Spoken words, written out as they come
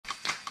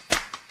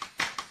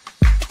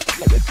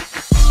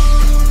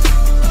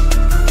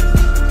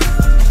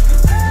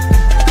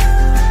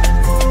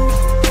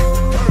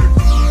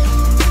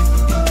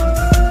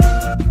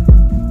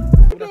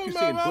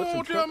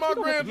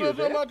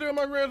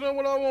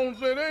want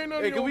to say there ain't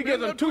nothing. Hey, can we get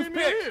some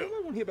toothpicks? I don't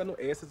want to hear about no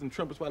asses and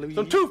trumpets while we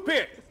some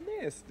toothpicks. It's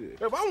nasty.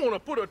 If I want to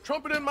put a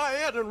trumpet in my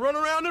ass and run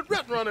around this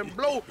restaurant and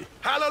blow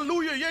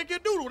Hallelujah Yankee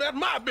Doodle, that's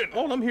my business.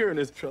 All I'm hearing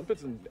is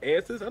trumpets and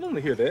asses. I don't want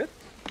to hear that.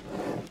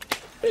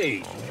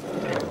 Hey.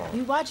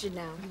 You watch it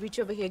now. You reach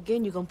over here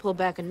again, you're gonna pull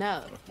back a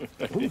nub.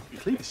 Ooh,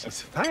 please,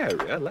 she's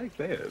fiery. I like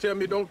that. Tell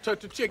me don't touch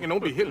the chicken.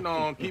 Don't be hitting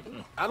on people.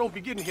 I don't be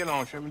getting hit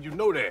on, Sherman. You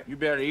know that. You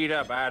better eat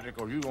up, Isaac,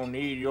 or you gonna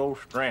need your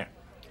strength.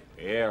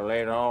 Yeah,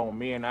 later on,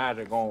 me and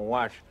Isaac gonna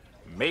watch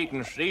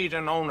mating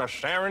season on the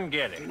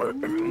Serengeti.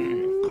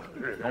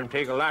 Don't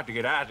take a lot to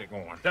get Isaac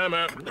going. Time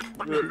out.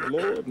 Good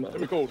Lord, Let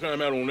me call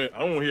time out on that. I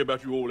don't want to hear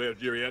about you old ass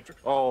geriatric.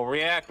 Oh,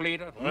 react,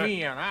 leader? Right.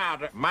 Me and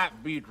Isaac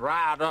might be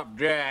dried up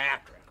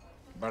geriatric,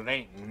 but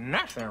ain't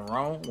nothing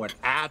wrong with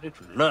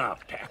Isaac's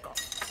love tackle.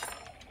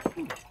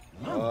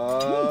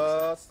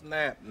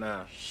 Snap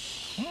now.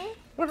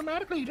 What's the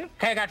matter, Cletus?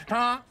 Hey, got your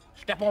tongue?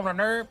 Step on the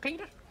nerve,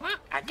 Cletus? Huh?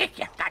 I get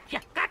you, got you.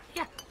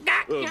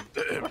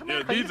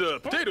 These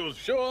potatoes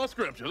sure are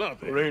scrumptious, aren't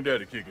they? Well, ain't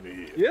that a kick in the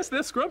head? Yes,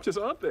 they're scrumptious,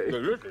 aren't they?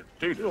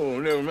 Potato. Oh,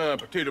 never mind,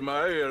 potato in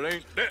my head.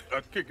 Ain't that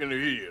a kick in the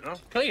head, huh?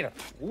 Cletus,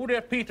 who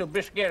that piece of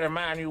biscuit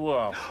remind you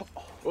of?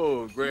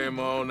 Oh,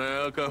 Grandma,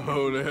 now, come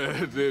on now.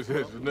 That's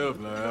enough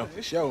now.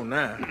 Sure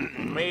now.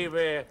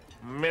 Maybe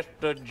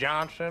Mr.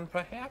 Johnson,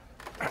 perhaps?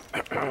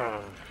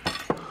 Oh,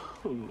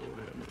 Lord,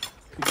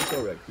 it's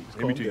all right, Peter.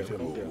 Let me tell you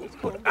something.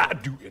 What I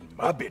do in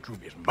my bedroom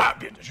is my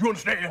business. You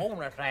understand?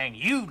 Only thing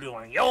you do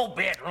in your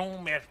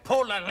bedroom is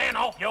pull the lint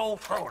off your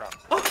scrotum.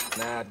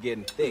 Now it's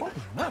getting thick.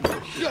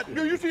 Shut.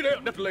 You see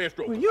that? That's the last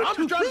stroke. Well, I'm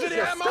just trying to sit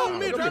here and on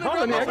me, trying to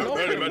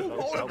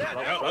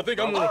I think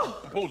I'm gonna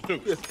propose to.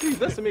 Yes, please,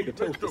 let's make a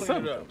toast.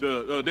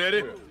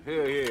 Daddy?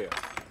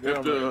 Yeah.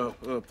 After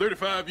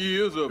 35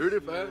 years of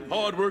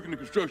hard work in the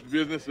construction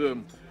business,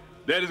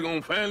 Daddy's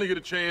gonna finally get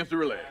a chance to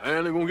relax.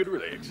 Finally gonna get to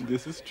relax.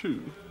 This is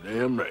true.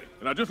 Damn right.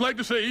 And I'd just like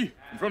to say,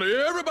 in front of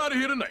everybody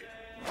here tonight,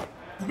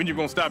 when you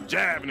gonna stop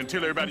jiving and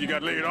tell everybody you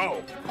got laid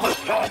off?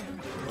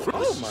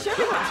 Oh, my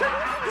God.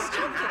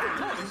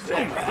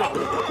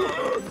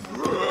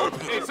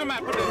 Hey,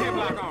 somebody put the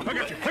hemlock on. I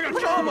got you.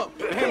 Arm up.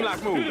 The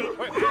hemlock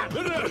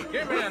move.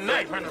 Give me a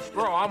knife and a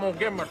straw. I'm gonna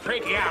give him a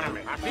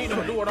tracheotomy. I seen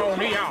him do it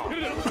on y'all.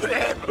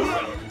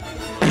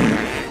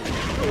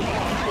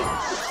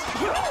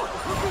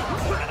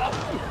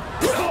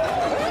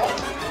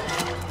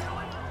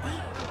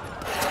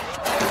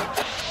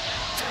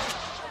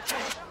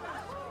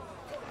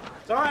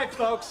 It's all right,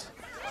 folks.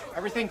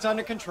 Everything's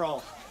under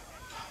control.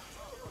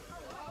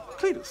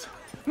 Cletus.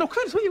 No,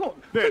 Cletus, where you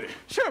going? Daddy.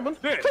 Sherman.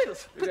 Daddy.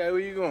 Cletus. Daddy, where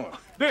you going?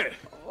 Daddy.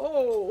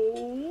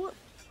 Oh.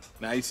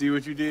 Now you see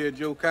what you did,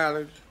 Joe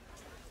College?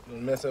 You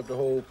mess up the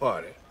whole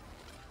party.